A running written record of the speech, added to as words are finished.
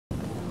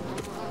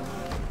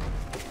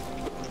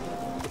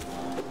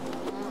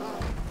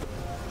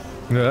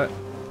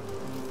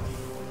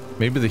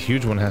Maybe the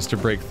huge one has to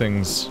break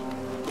things.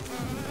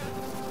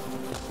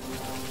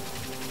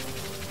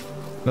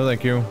 No,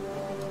 thank you.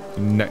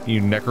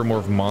 You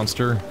necromorph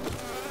monster.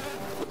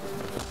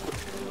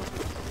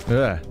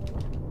 Ugh.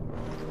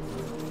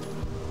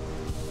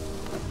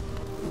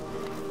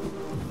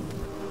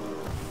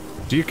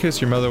 Do you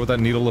kiss your mother with that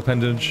needle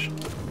appendage?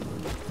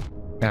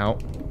 Ow.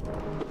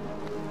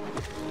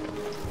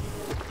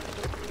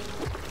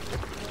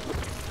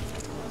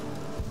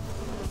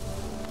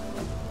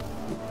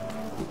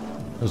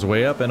 There's a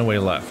way up and a way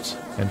left.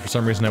 And for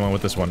some reason I went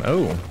with this one.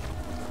 Oh.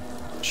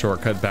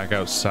 Shortcut back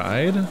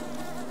outside?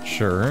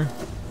 Sure.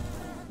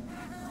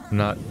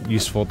 Not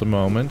useful at the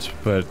moment,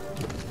 but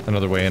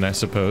another way in, I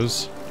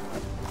suppose.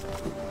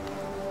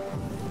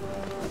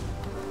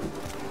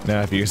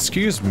 Now, if you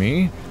excuse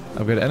me,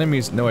 I've got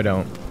enemies. No, I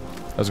don't.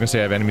 I was gonna say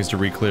I have enemies to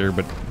re-clear,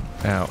 but...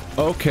 Ow.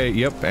 Okay,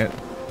 yep.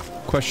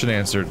 Question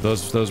answered.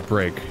 Those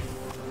break.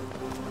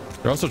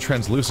 They're also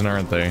translucent,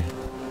 aren't they?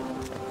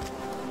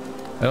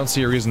 I don't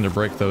see a reason to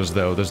break those,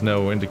 though. There's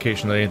no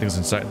indication that anything's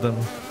inside them.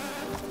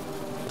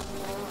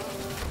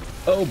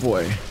 Oh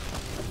boy.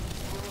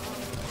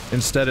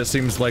 Instead, it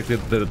seems like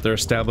they're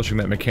establishing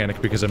that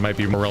mechanic because it might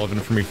be more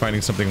relevant for me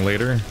finding something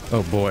later.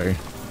 Oh boy.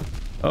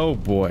 Oh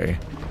boy.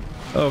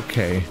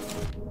 Okay.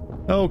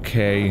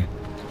 Okay.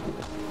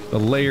 The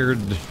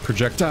layered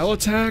projectile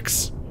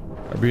attacks?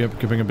 Are we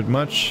giving a bit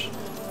much?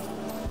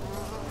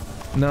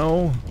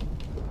 No.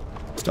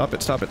 Stop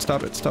it, stop it,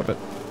 stop it, stop it.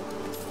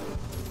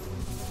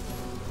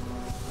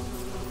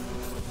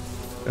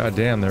 God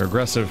damn, they're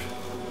aggressive.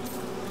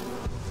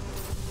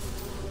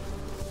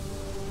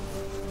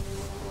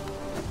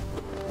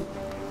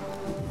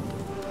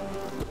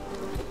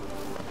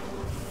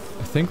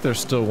 I think there's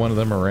still one of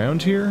them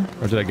around here,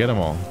 or did I get them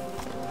all?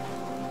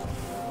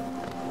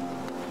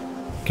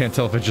 Can't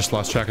tell if I just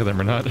lost track of them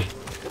or not.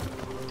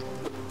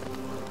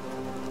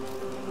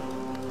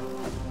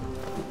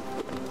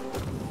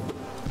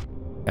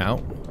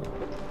 Ow.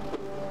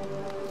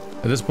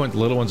 At this point, the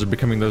little ones are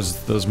becoming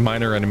those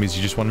minor enemies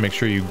you just want to make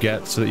sure you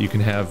get so that you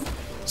can have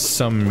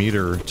some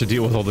meter to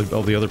deal with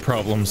all the other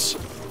problems.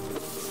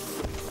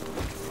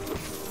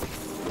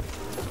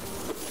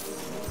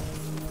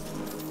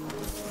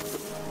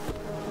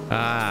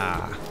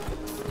 Ah,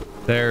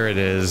 there it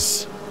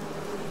is.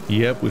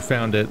 Yep, we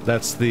found it.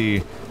 That's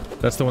the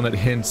one that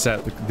hints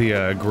at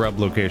the grub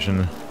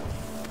location.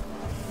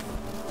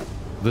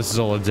 This is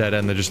all a dead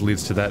end that just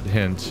leads to that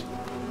hint.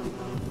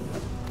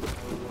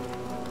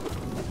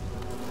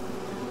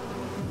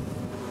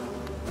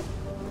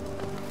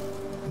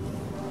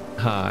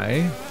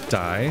 Hi.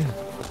 Die.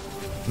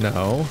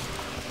 No.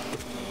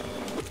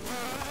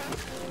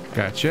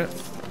 Gotcha.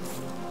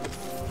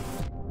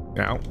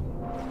 Ow.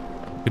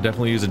 Could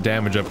definitely use a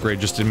damage upgrade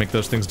just to make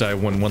those things die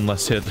one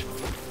less hit.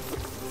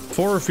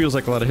 4 feels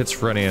like a lot of hits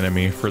for any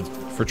enemy,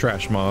 for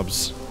trash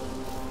mobs.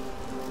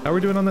 How are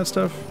we doing on that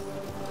stuff?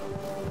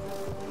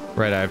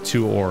 Right, I have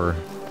 2 ore.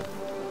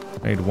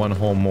 I need 1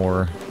 hole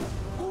more.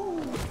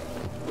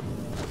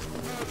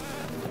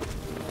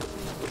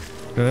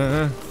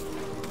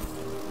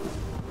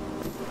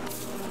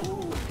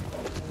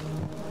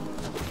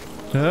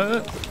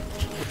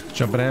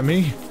 Jumping at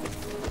me?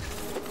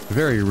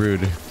 Very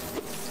rude.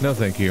 No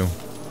thank you.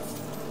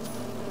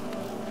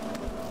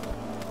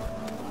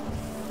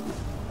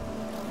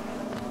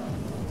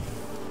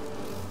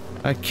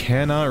 I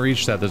cannot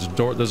reach that. There's a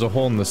door, there's a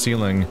hole in the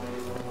ceiling.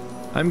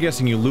 I'm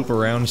guessing you loop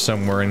around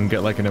somewhere and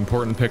get like an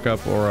important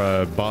pickup or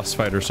a boss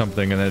fight or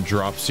something and then it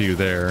drops you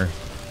there.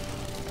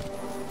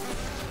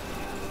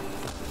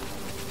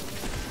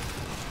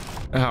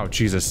 Oh,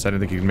 Jesus. I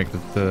didn't think you could make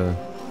the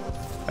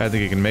I didn't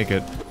think you can make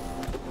it.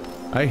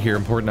 I hear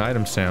important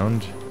item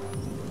sound.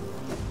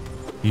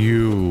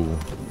 You.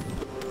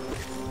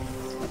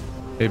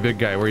 Hey, big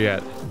guy, where you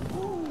at?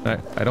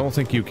 I don't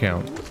think you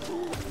count.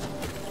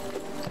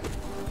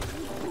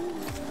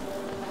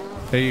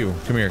 Hey, you.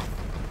 Come here.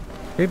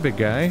 Hey, big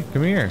guy.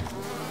 Come here.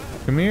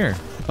 Come here.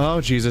 Oh,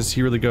 Jesus.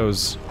 He really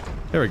goes.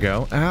 There we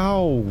go.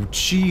 Ow.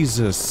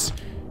 Jesus.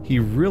 He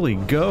really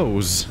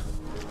goes.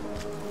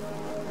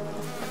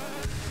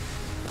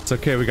 It's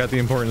okay. We got the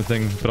important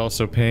thing, but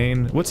also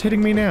pain. What's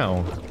hitting me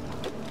now?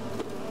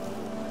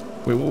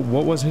 Wait,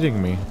 what was hitting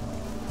me?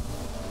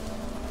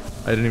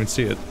 I didn't even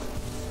see it.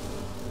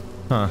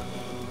 Huh.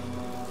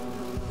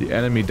 The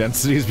enemy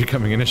density is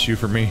becoming an issue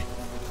for me.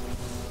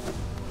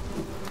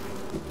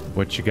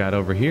 What you got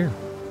over here?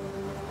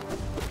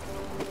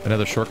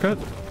 Another shortcut?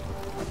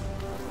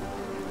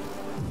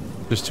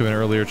 Just to an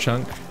earlier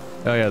chunk?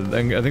 Oh yeah,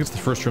 I think it's the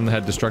first room that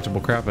had destructible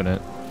crap in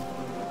it.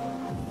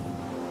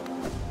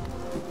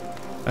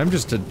 I'm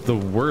just the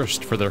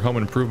worst for their home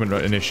improvement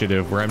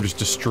initiative, where I'm just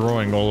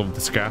destroying all of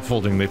the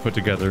scaffolding they put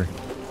together.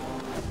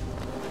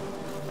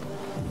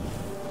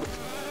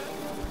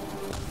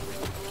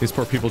 These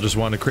poor people just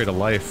want to create a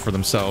life for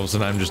themselves,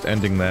 and I'm just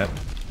ending that.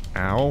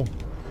 Ow.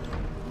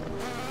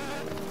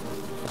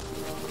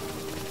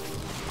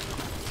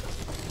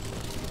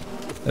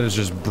 That is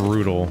just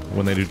brutal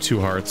when they do 2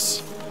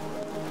 hearts.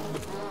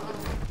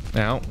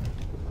 Ow.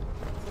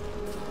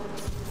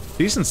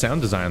 Decent sound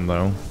design,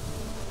 though.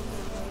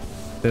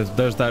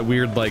 There's that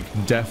weird, like,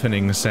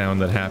 deafening sound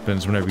that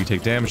happens whenever you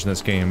take damage in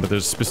this game, but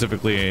there's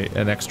specifically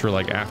an extra,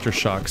 like,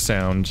 aftershock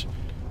sound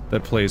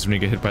that plays when you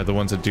get hit by the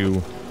ones that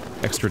do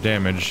extra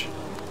damage.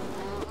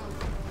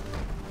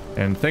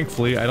 And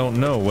thankfully, I don't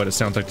know what it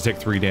sounds like to take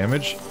 3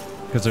 damage,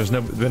 because there's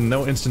been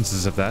no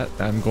instances of that.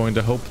 I'm going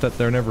to hope that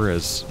there never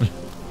is.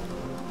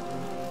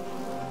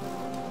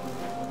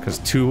 Because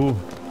 2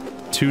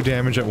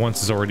 damage at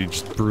once is already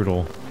just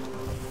brutal.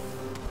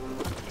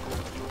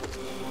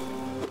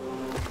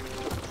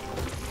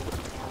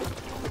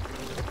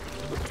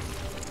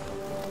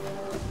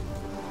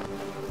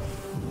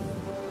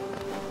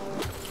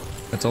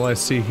 That's all I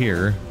see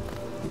here.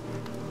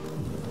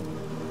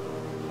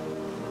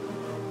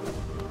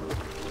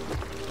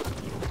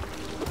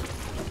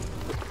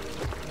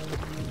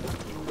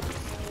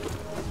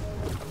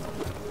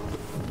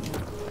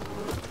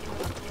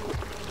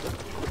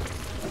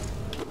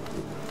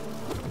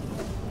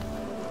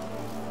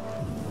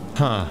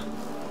 Huh.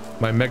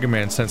 My Mega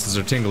Man senses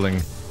are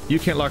tingling. You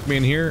can't lock me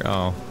in here?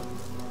 Oh.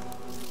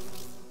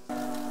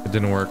 It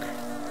didn't work.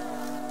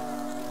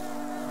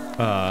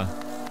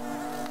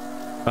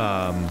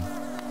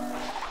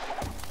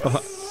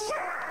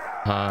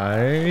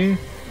 Hi.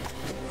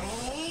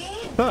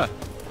 Huh.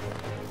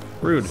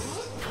 Rude.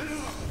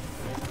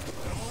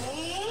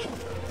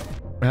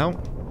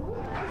 Ow.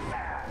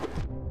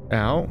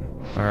 Ow.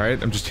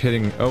 Alright, I'm just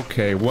hitting.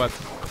 Okay, what?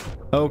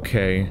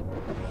 Okay.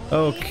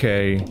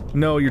 Okay.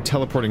 No, you're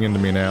teleporting into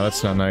me now.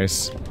 That's not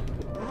nice.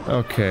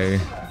 Okay.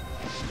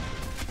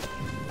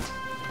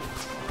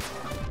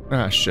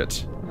 Ah,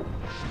 shit.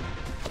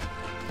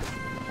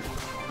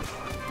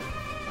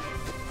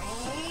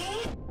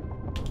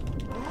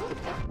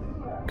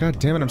 God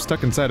damn it, I'm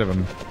stuck inside of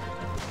him.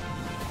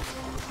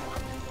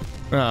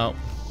 Oh.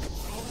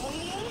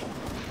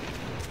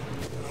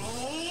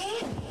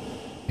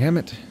 Damn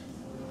it.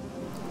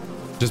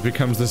 Just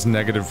becomes this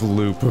negative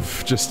loop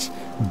of just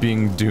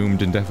being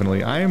doomed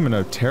indefinitely. I am in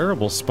a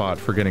terrible spot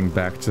for getting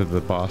back to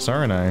the boss,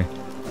 aren't I?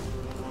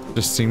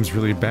 Just seems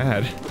really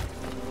bad.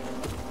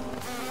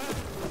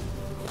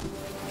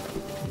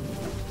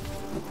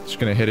 Just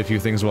gonna hit a few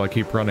things while I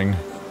keep running.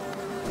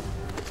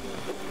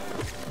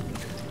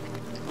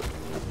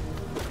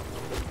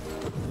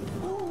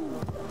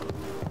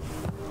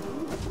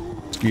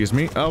 Excuse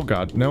me. Oh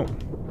god, no.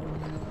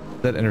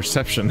 That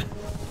interception.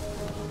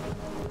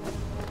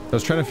 I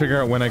was trying to figure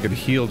out when I could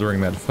heal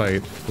during that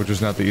fight, which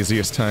was not the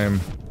easiest time.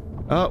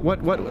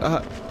 What?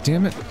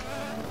 Damn it.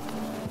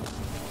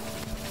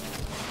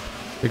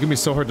 They can be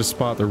so hard to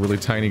spot, they're really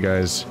tiny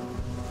guys.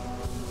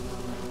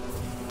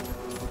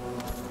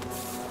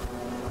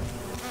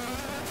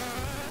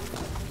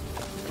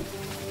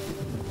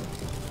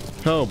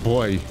 Oh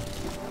boy.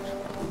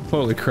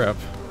 Holy crap.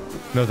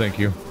 No thank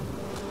you.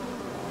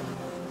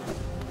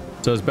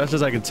 So as best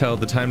as I can tell,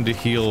 the time to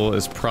heal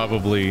is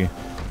probably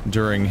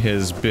during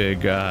his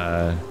big,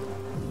 does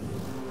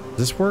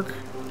this work?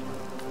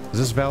 Is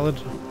this valid?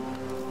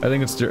 I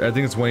think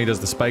it's when he does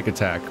the spike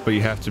attack, but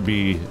you have to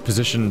be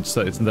positioned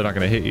so that they're not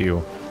gonna hit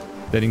you.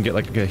 They didn't get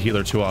like a heal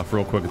or 2 off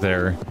real quick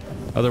there.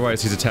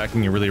 Otherwise, he's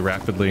attacking you really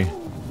rapidly.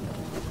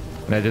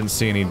 And I didn't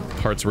see any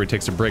parts where he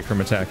takes a break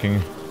from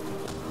attacking.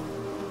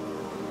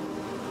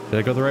 Did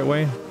I go the right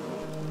way?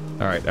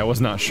 Alright, I was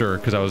not sure,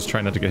 because I was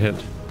trying not to get hit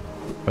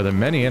by the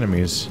many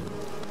enemies.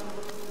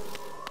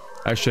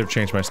 I should have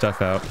changed my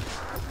stuff out.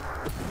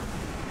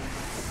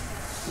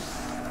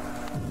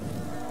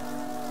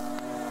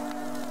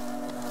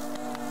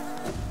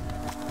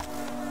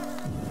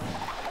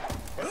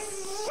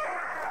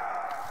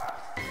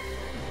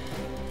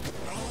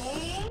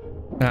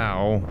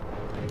 Ow.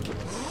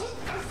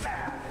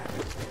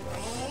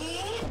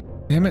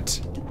 Damn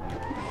it.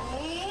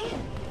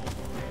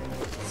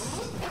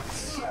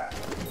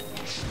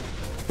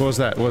 What was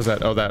that? What was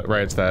that? Oh, that,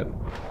 right, it's that.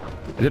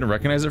 I didn't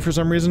recognize it for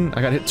some reason.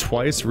 I got hit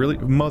twice, really?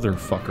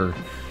 Motherfucker.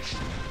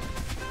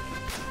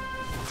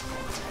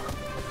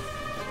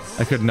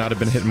 I could not have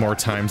been hit more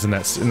times in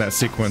that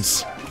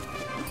sequence.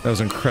 That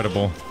was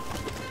incredible.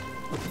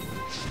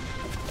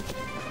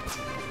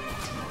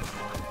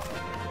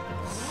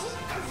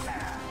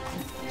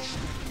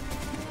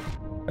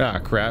 Ah,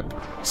 crap.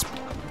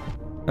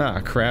 Ah,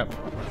 crap.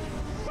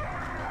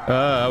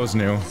 That was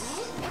new.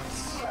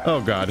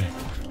 Oh god.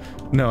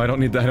 No, I don't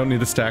need that. I don't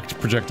need the stacked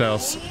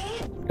projectiles.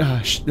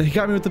 Gosh, he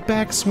got me with the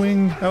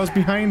backswing. I was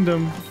behind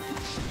him.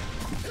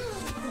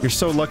 You're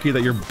so lucky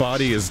that your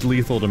body is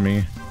lethal to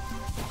me.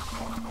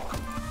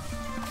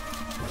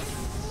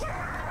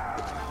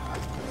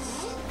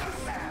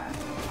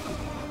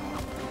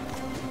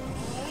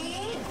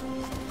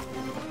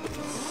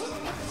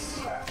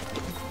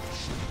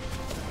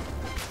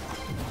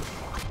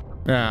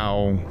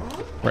 Ow.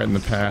 Right in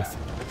the path.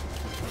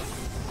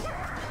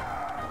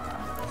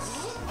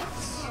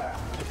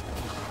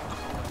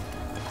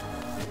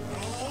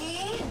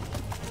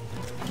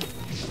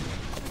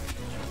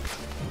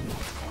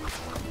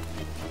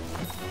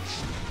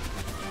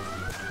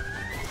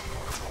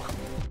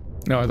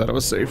 No, I thought it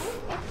was safe.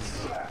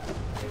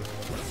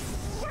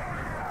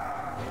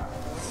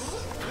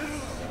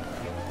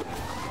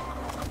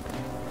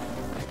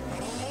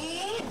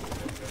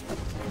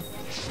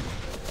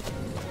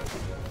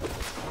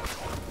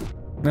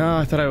 No,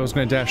 I thought I was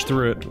gonna dash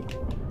through it.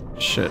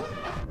 Shit.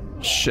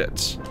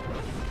 Shit.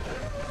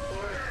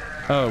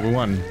 Oh, we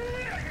won.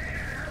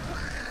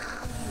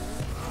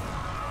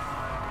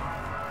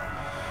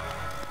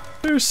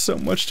 There's so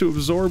much to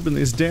absorb in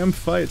these damn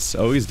fights.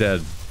 Oh, he's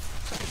dead.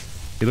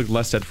 He looked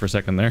less dead for a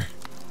second there.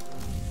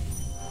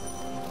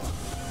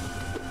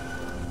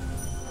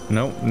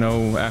 Nope,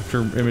 no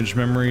after image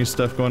memory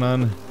stuff going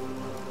on.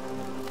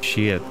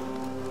 Shit.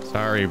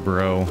 Sorry,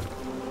 bro.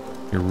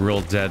 You're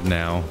real dead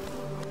now.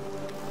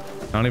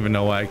 I don't even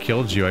know why I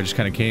killed you. I just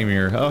kind of came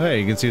here. Oh, hey,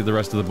 you can see the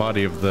rest of the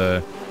body of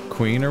the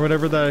queen or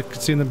whatever that I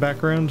could see in the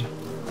background.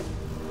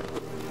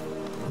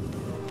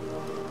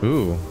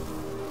 Ooh.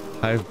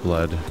 Hive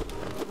blood.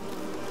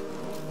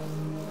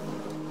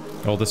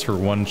 Oh, this for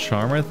one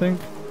charm, I think?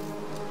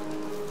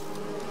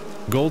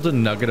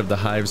 Golden nugget of the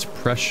hive's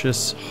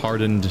precious,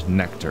 hardened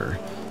nectar.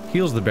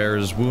 Heals the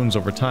bearer's wounds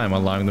over time,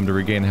 allowing them to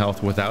regain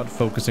health without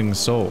focusing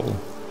soul.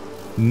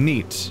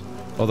 Neat.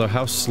 Although,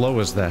 how slow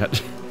is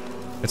that?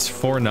 It's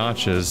 4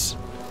 notches,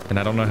 and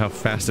I don't know how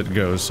fast it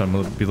goes, so I'm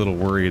gonna be a little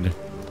worried.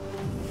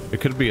 It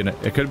could be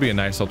a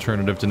nice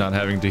alternative to not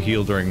having to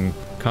heal during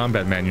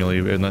combat manually,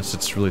 unless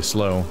it's really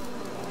slow.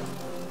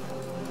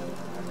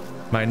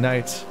 My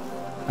knight,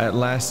 at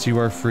last you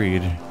are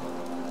freed.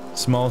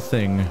 Small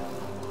thing,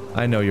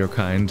 I know your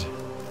kind.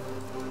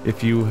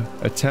 If you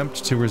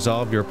attempt to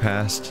resolve your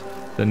past,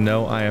 then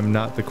know I am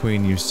not the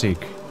queen you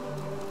seek.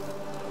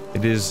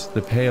 It is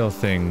the pale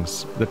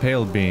things, the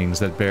pale beings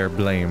that bear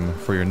blame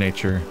for your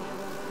nature.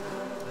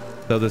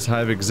 Though this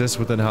hive exists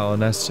within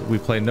Hollowness, we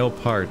play no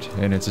part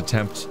in its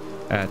attempt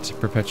at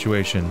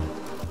perpetuation.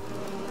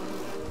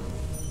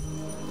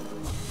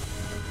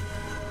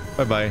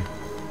 Bye-bye.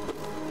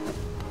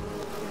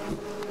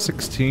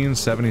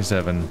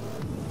 1677.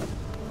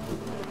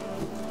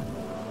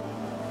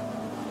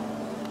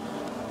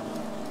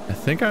 I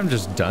think I'm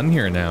just done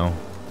here now.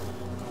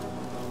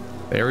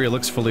 The area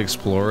looks fully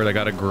explored. I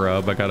got a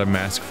grub, I got a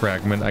mask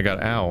fragment, I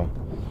got ow.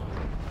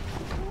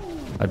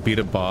 I beat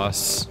a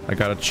boss, I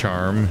got a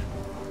charm.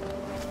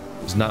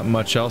 There's not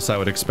much else I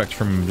would expect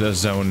from the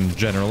zone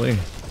generally.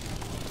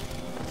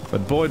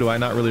 But boy, do I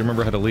not really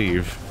remember how to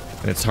leave.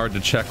 And it's hard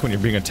to check when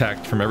you're being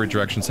attacked from every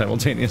direction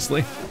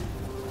simultaneously.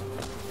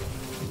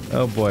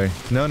 Oh boy.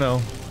 No,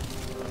 no.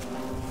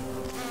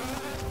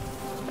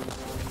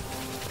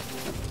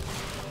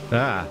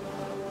 Ah.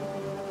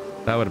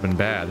 That would have been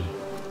bad.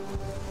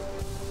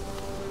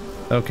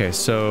 Okay,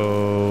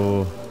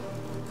 so...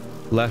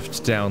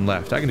 left, down,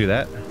 left. I can do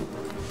that.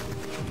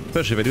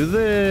 Especially if I do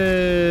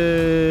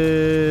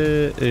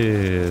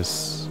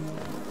this...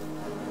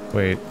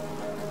 Wait.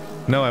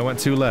 No, I went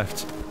too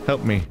left.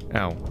 Help me.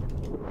 Ow.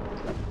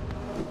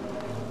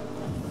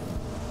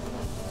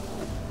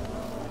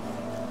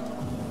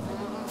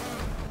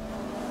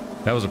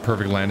 That was a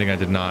perfect landing. I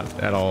did not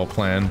at all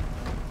plan.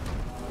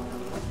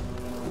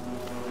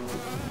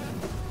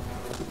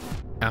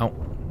 Ow.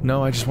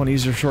 No, I just want an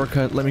easier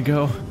shortcut. Let me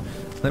go.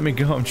 Let me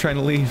go. I'm trying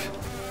to leave.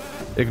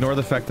 Ignore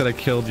the fact that I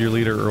killed your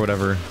leader or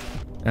whatever.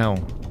 Ow.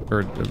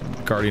 Or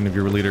guardian of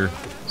your leader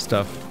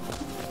stuff.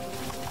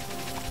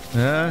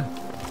 Ah.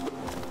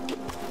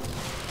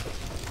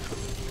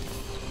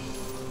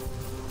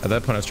 At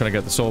that point, I was trying to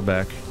get the soul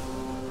back.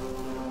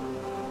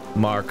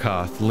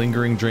 Markoth,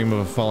 lingering dream of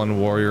a fallen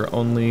warrior,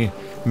 only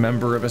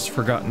member of his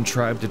forgotten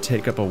tribe to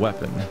take up a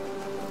weapon.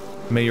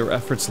 May your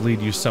efforts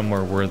lead you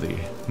somewhere worthy,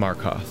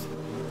 Markoth.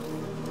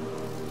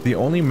 The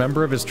only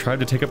member of his tribe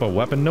to take up a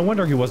weapon? No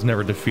wonder he was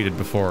never defeated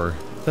before.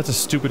 That's a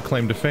stupid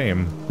claim to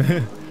fame.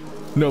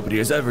 Nobody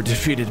has ever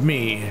defeated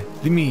me.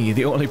 Me,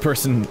 the only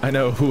person I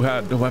know who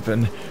had a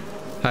weapon.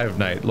 Hive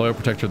Knight, loyal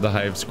protector of the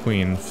Hive's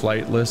queen,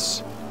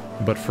 flightless,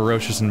 but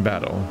ferocious in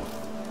battle.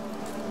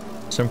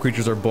 Some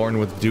creatures are born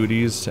with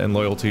duties and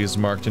loyalties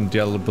marked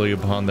indelibly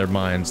upon their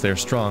minds. They are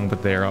strong,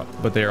 but they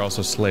are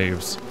also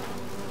slaves.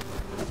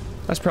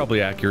 That's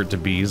probably accurate to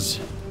bees.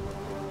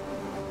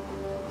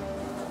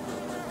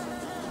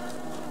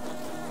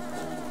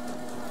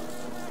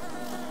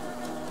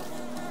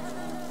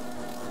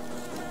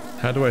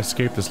 How do I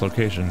escape this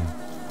location?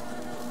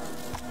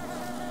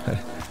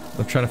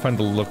 I'm trying to find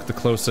the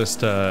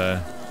closest,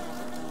 probably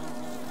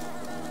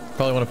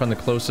want to find the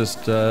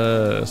closest,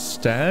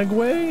 stag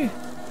way?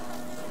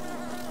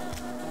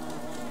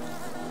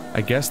 I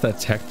guess that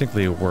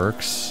technically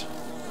works.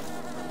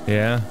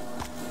 Yeah.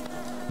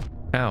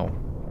 Ow.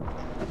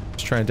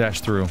 Just trying to dash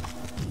through.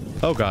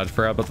 Oh god,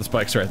 forgot about the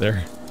spikes right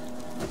there.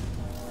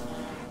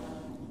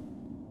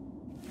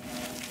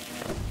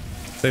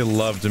 They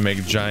love to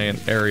make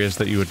giant areas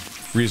that you would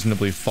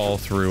reasonably fall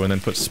through and then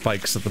put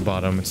spikes at the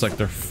bottom. It's like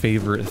their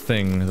favorite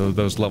thing,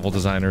 those level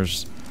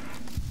designers.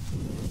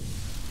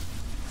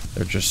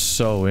 They're just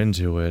so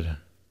into it.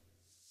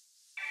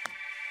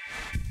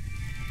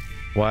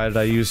 Why did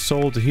I use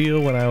soul to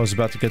heal when I was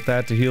about to get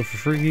that to heal for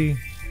free?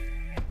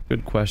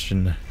 Good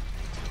question.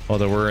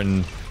 Although we're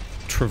in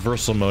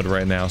traversal mode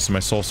right now, so my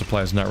soul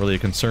supply is not really a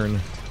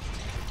concern.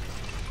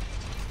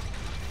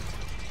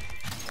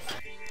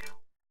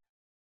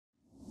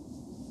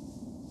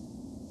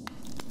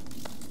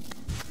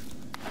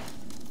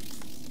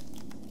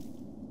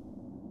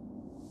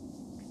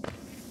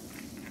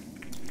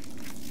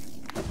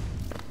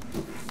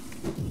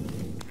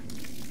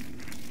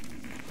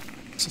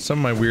 Some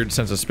of my weird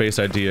sense of space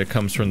idea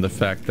comes from the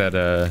fact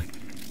that,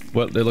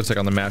 what it looks like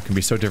on the map can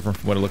be so different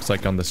from what it looks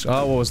like on this.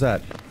 Oh, what was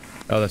that?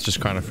 Oh, that's just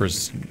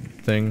Conifer's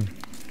thing.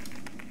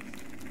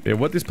 Yeah,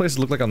 what these places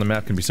look like on the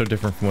map can be so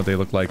different from what they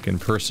look like in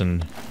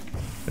person.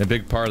 And a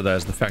big part of that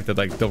is the fact that,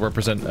 like, they'll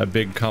represent a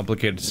big,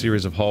 complicated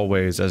series of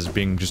hallways as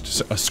being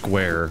just a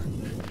square.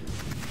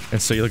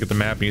 And so you look at the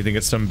map and you think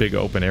it's some big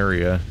open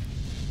area.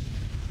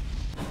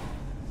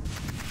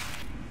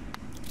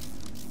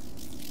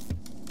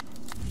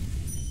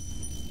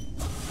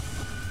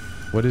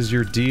 What is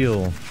your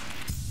deal?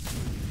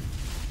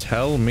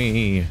 Tell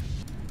me.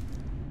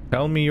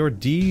 Tell me your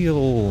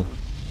deal.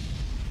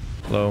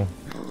 Hello.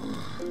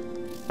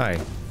 Hi.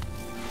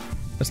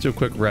 Let's do a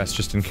quick rest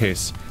just in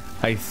case.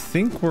 I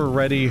think we're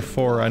ready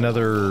for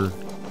another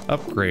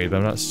upgrade, but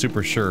I'm not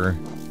super sure.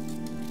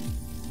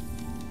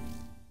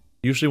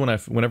 Usually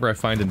whenever I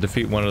find and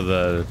defeat one of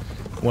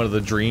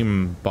the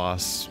dream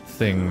boss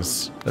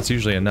things, that's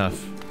usually enough.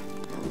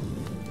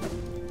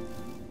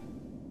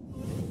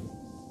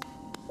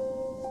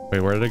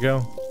 Wait, where did it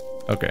go?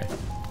 Okay.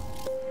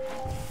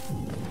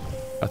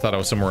 I thought I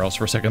was somewhere else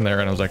for a second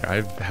there, and I was like,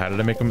 how did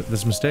I make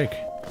this mistake?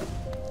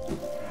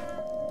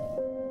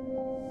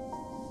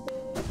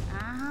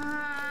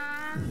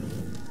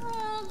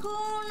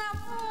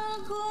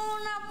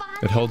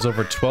 It holds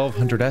over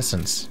 1,200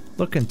 essence.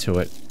 Look into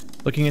it.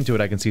 Looking into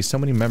it, I can see so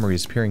many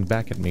memories peering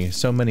back at me,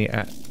 so many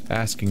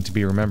asking to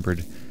be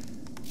remembered.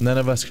 None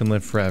of us can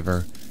live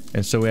forever,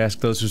 and so we ask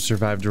those who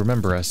survive to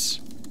remember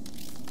us.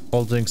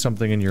 Holding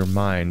something in your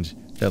mind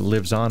that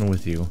lives on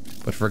with you,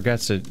 but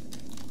forget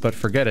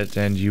it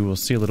and you will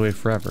seal it away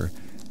forever.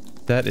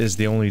 That is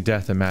the only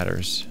death that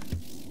matters.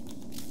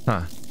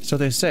 Huh, so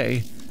they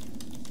say.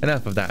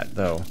 Enough of that,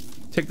 though.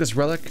 Take this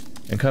relic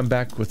and come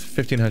back with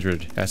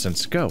 1,500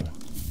 essence. Go.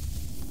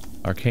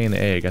 Arcane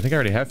egg. I think I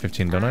already have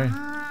 15, don't I?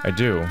 I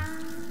do.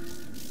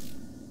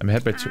 I'm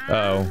ahead by 2.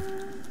 Uh-oh.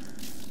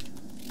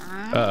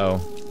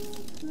 Uh-oh.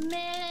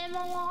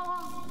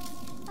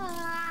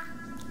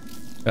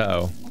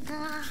 Uh-oh.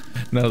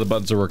 None of the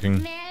buttons are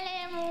working.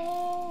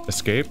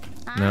 Escape?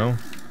 No.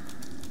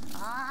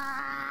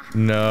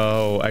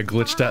 No, I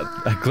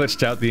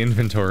glitched out the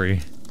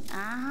inventory.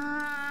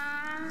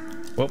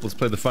 Well, let's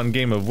play the fun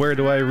game of where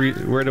do I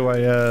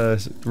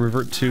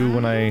revert to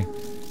when I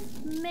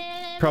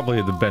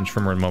probably the bench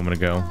from a moment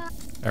ago.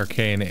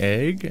 Arcane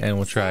egg, and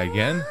we'll try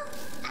again.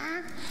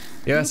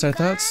 Yes, I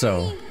thought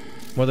so.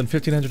 More than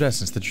 1,500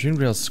 essence. The dream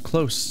rail's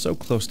close, so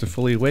close to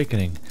fully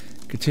awakening.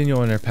 Continue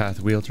on your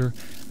path, wielder.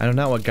 I know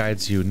not what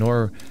guides you,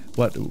 nor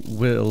what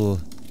will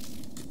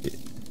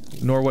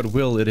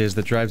it is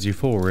that drives you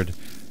forward.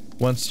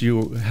 Once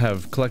you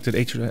have collected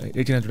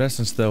 1,800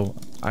 essence, though,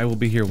 I will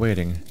be here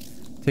waiting.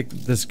 Take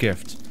this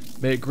gift.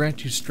 May it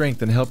grant you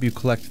strength and help you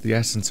collect the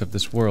essence of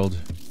this world.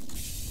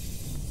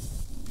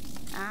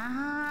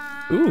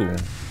 Ooh.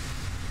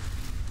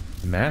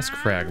 Mask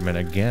fragment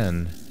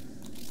again.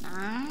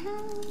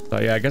 Oh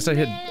yeah, I guess I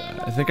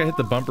think I hit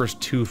the bumpers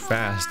too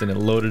fast and it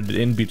loaded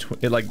in between,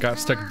 it like got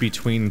stuck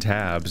between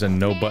tabs and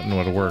no button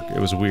would work. It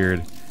was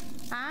weird.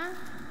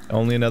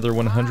 Only another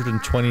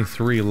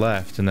 123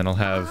 left and then I'll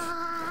have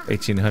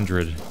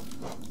 1,800. So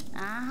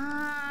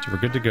we're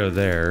good to go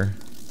there.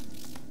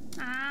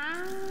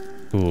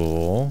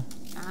 Cool.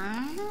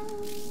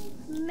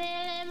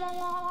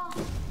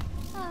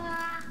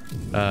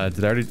 I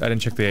didn't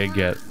check the egg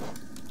yet.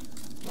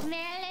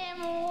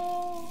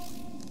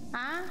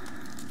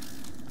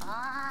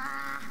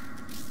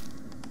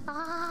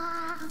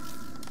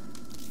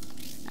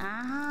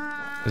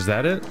 Is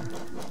that it?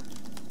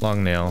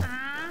 Long nail.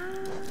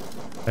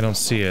 I don't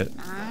see it.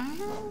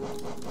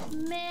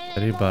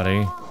 Buddy,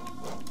 buddy.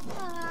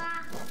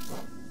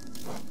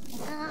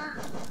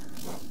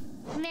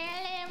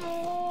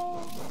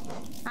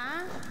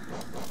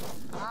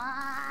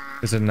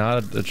 Is it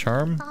not a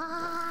charm?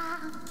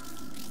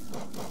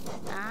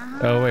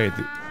 Oh wait,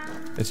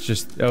 it's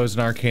just, oh, it's an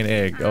arcane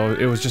egg. Oh,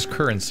 it was just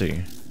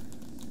currency.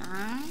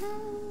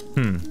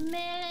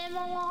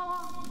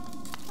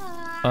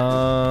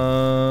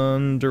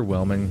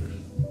 Underwhelming.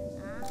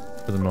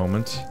 For the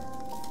moment.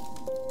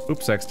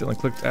 Oops, I accidentally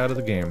clicked out of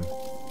the game.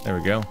 There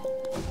we go.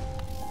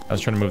 I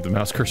was trying to move the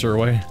mouse cursor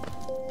away.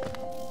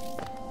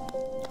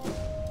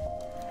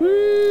 Woo!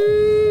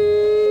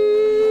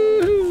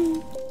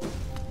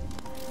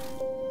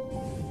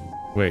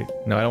 Wait,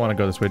 no, I don't want to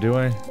go this way, do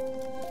I?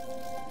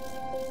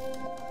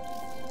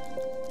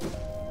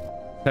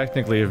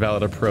 Technically a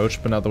valid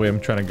approach, but not the way I'm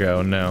trying to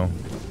go, no.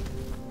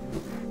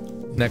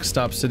 Next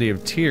stop, City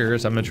of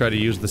Tears. I'm gonna try to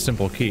use the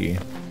simple key.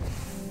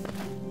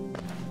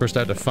 First I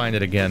have to find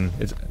it again,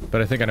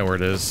 but I think I know where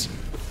it is.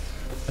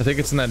 I think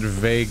it's in that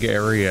vague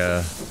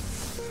area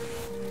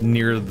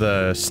near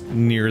the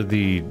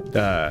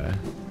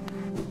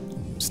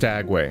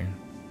Stagway.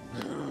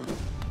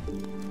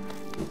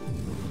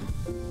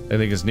 I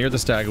think it's near the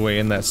Stagway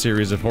in that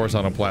series of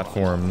horizontal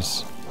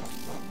platforms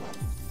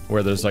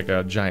where there's like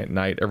a giant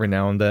knight every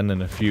now and then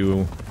and a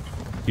few,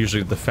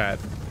 usually the fat,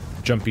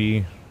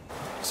 jumpy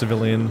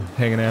civilian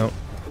hanging out,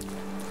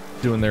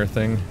 doing their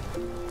thing.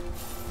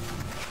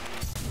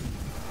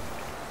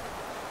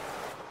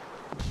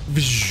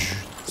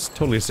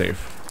 Totally safe.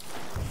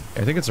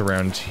 I think it's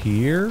around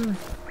here?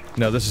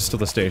 No, this is still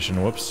the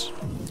station. Whoops.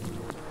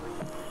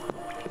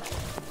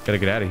 Gotta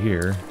get out of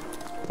here.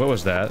 What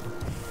was that?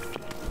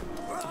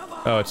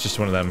 Oh, it's just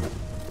one of them.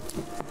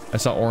 I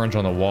saw orange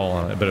on the wall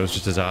on it, but it was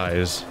just his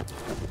eyes.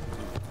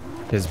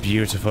 His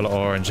beautiful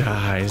orange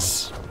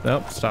eyes.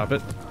 Nope, stop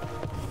it.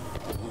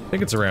 I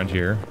think it's around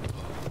here.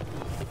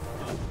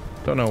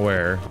 Don't know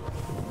where.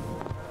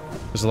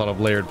 There's a lot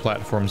of layered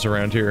platforms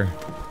around here.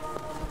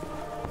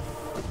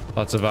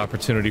 Lots of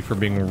opportunity for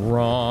being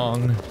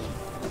wrong.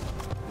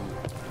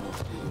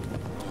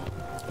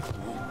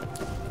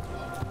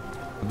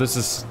 This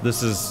is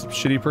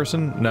shitty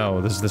person?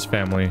 No, this is this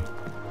family.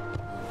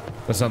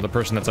 That's not the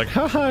person that's like,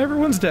 haha,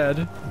 everyone's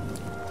dead.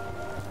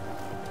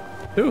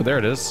 Ooh, there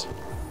it is.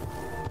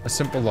 A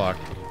simple lock.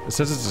 It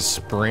says it's a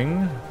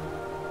spring.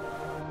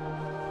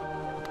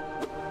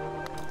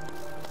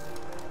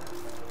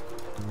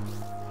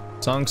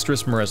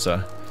 Songstress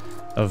Marissa.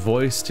 A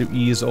voice to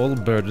ease all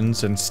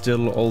burdens and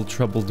still all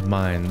troubled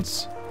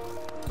minds.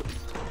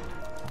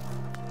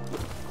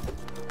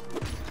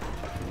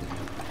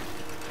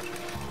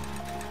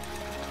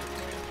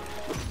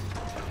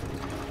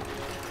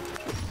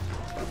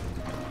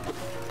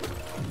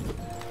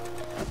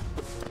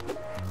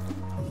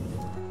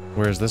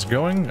 Where's this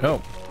going?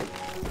 Oh.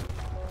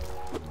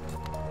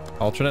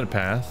 Alternate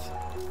path.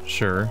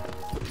 Sure.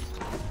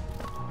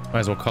 Might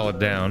as well call it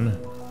down.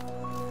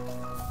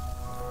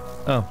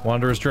 Oh,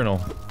 Wanderer's Journal.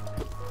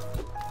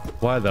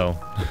 Why though?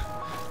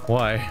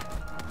 Why?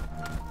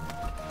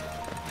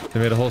 They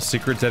made a whole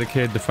secret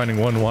dedicated to finding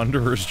one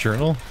Wanderer's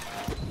Journal?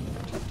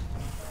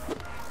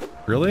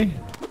 Really?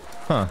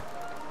 Huh.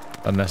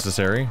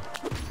 Unnecessary.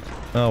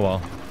 Oh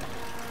well.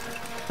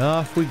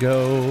 Off we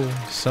go.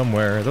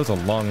 Somewhere. That was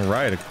a long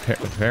ride,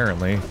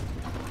 apparently.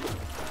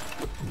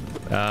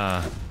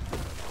 Ah.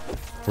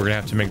 We're gonna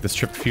have to make this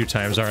trip a few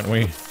times, aren't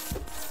we?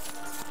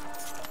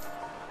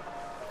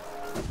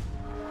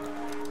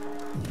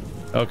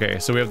 Okay,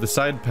 so we have the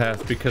side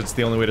path because it's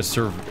the only way to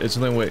serve. It's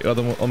the only way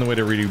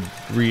to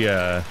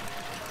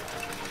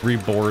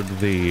reboard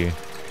the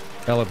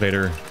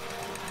elevator.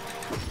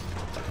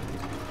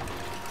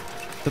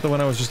 Is that the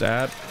one I was just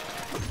at?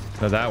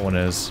 No, that one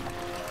is.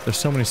 There's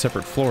so many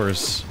separate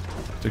floors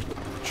to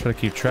try to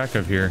keep track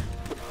of here.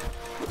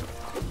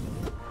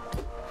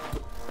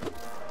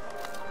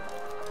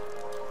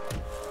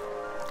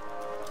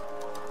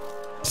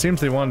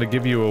 Seems they wanted to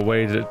give you a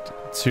way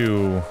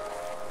to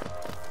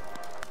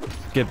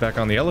get back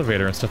on the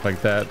elevator and stuff like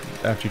that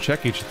after you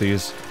check each of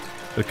these.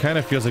 It kind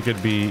of feels like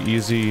it'd be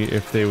easy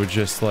if they would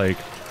just, like,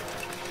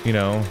 you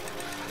know,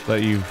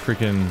 let you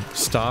freaking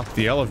stop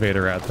the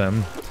elevator at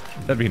them.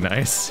 That'd be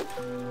nice.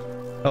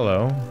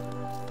 Hello.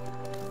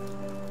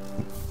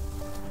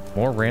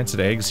 More rancid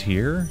eggs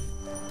here?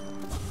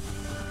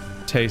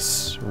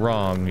 Tastes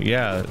wrong.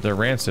 Yeah, they're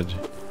rancid.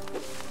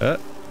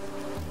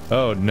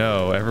 Oh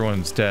no,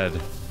 everyone's dead.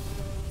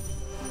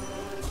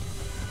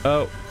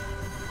 Oh.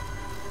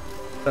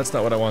 That's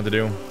not what I wanted to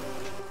do.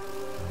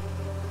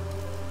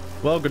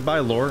 Well, goodbye,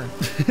 lore.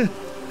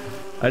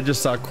 I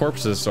just saw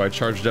corpses, so I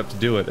charged up to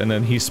do it, and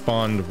then he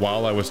spawned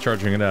while I was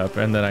charging it up,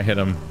 and then I hit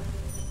him.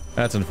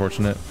 That's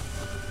unfortunate.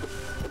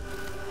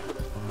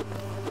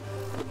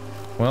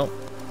 Well,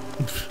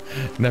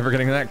 never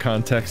getting that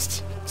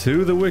context.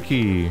 To the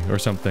wiki, or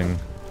something.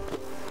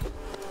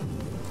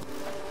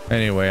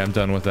 Anyway, I'm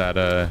done with that,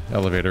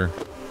 elevator.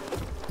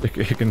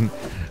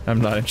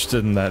 I'm not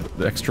interested in that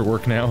extra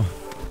work now.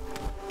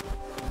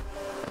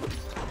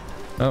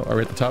 Oh, are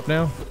we at the top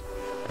now?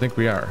 I think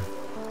we are.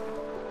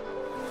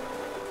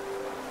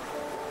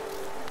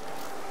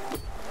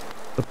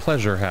 The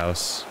pleasure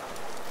house.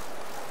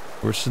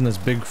 We're just in this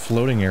big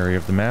floating area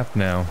of the map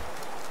now.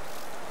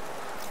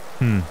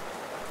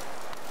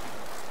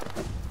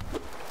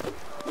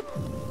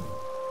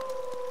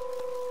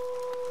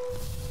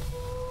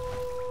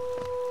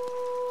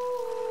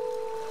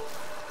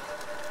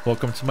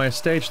 Welcome to my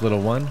stage,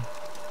 little one.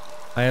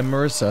 I am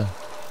Marissa,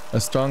 a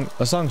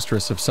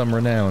songstress of some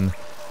renown.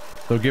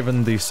 Though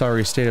given the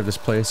sorry state of this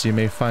place, you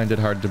may find it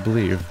hard to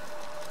believe.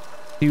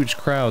 Huge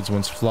crowds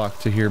once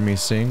flocked to hear me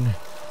sing.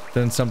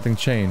 Then something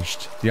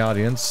changed. The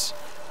audience,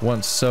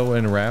 once so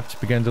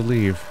enwrapped, began to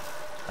leave.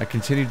 I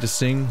continued to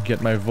sing,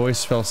 yet my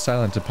voice fell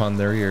silent upon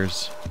their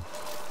ears.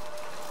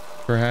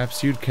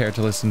 Perhaps you'd care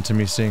to listen to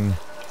me sing.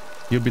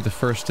 You'll be the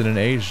first in an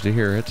age to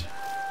hear it.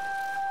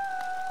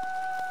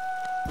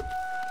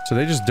 So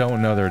they just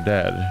don't know they're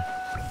dead.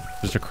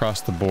 Just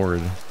across the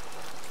board.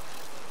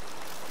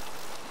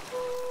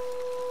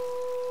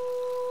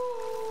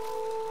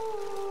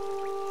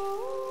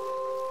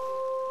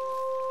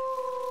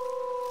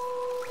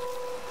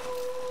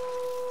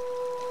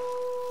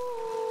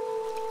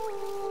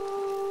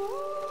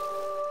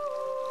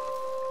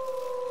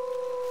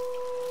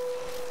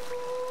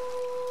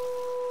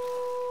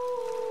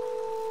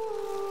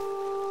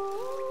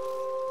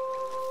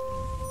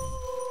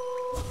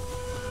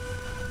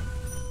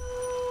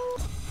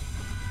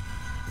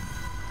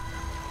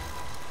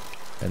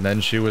 And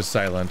then she was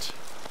silent.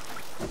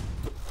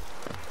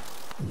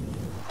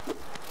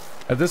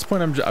 At this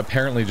point, I'm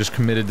apparently just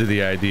committed to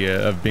the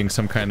idea of being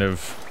some kind of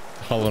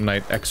Hollow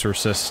Knight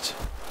exorcist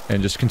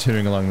and just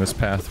continuing along this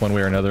path one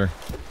way or another.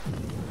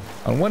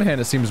 On one hand,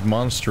 it seems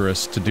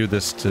monstrous to do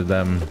this to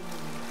them,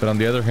 but on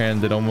the other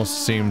hand, it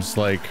almost seems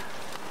like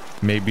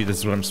maybe this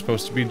is what I'm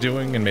supposed to be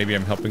doing, and maybe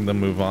I'm helping them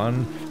move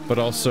on. But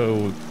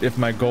also, if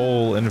one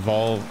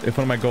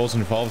of my goals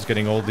involves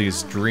getting all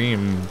these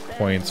dream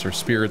points or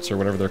spirits or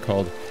whatever they're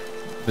called,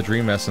 the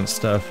dream essence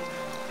stuff,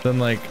 then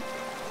like,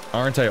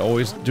 aren't I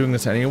always doing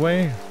this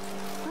anyway?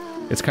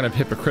 It's kind of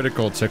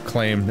hypocritical to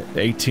claim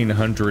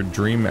 1800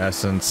 dream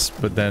essence,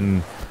 but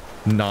then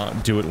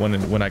not do it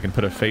when I can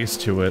put a face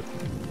to it.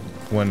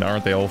 When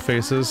aren't they all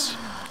faces?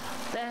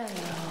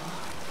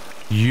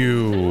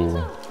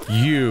 You.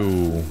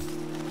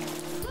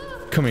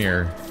 Come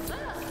here.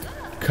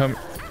 Come.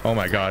 Oh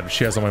my god,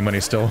 she has all my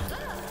money still.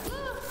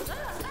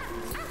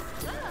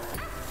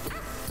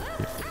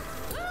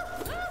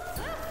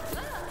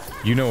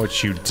 You know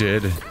what you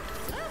did.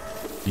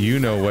 You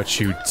know what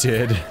you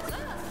did.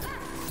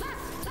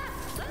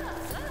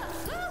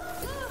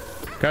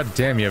 God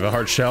damn, you have a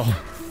hard shell.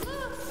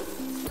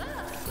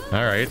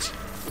 Alright.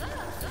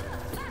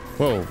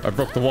 Whoa, I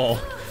broke the wall.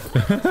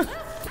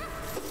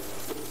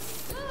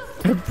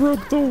 I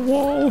broke the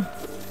wall.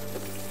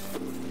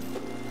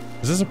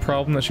 Is this a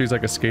problem that she's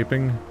like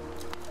escaping?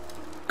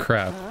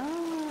 Crap.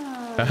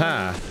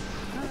 Aha!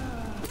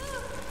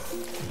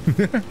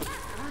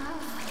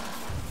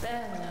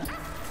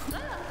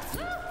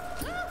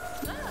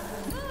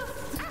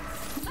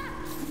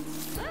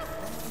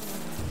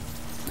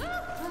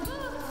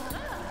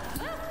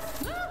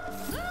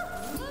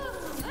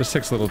 This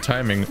takes a little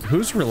timing.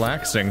 Who's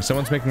relaxing?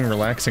 Someone's making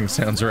relaxing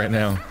sounds right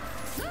now.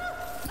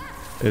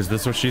 Is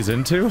this what she's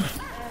into?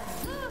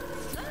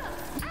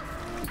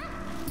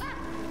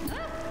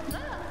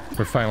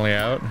 We're finally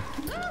out.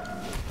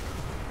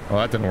 Oh,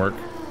 that didn't work.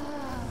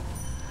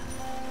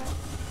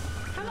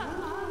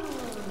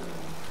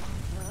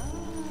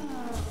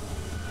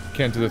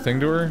 Can't do the thing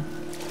to her?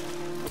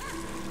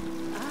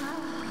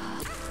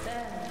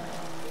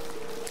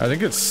 I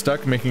think it's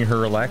stuck making her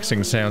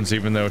relaxing sounds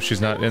even though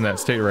she's not in that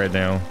state right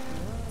now.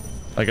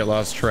 Like it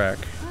lost track.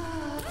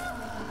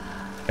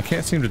 I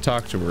can't seem to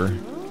talk to her.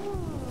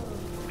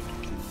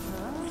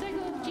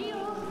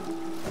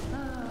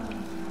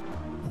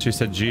 She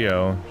said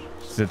Geo.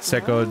 She said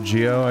Seko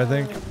Geo, I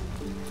think.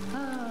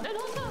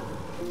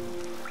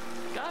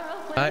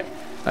 I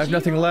have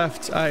nothing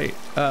left. I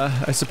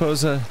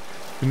suppose, you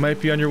might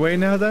be on your way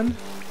now then?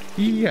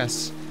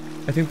 Yes.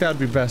 I think that would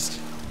be best.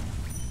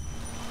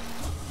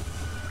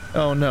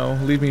 Oh no,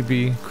 leave me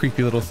be,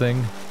 creepy little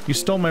thing. You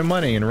stole my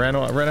money and ran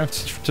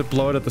off to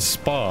blow it at the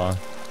spa.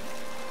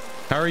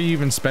 How are you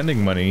even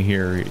spending money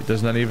here?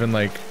 There's not even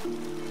like...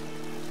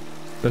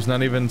 There's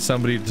not even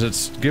somebody to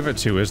give it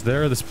to, is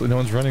there? No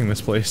one's running this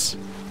place.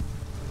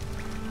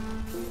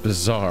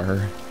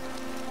 Bizarre.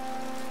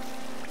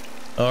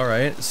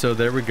 Alright, so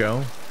there we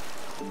go.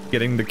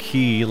 Getting the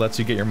key lets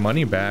you get your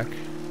money back.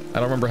 I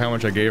don't remember how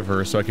much I gave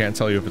her, so I can't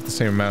tell you if it's the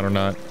same amount or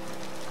not.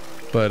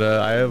 But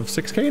I have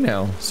 6k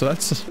now, so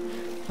that's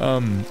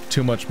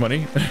too much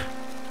money.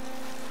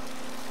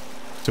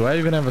 Do I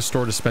even have a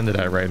store to spend it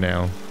at right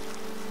now?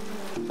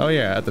 Oh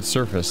yeah, at the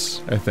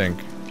surface, I think.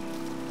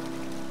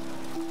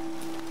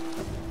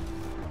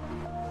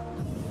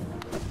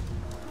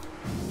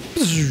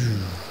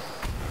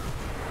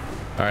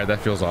 Alright, that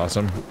feels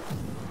awesome.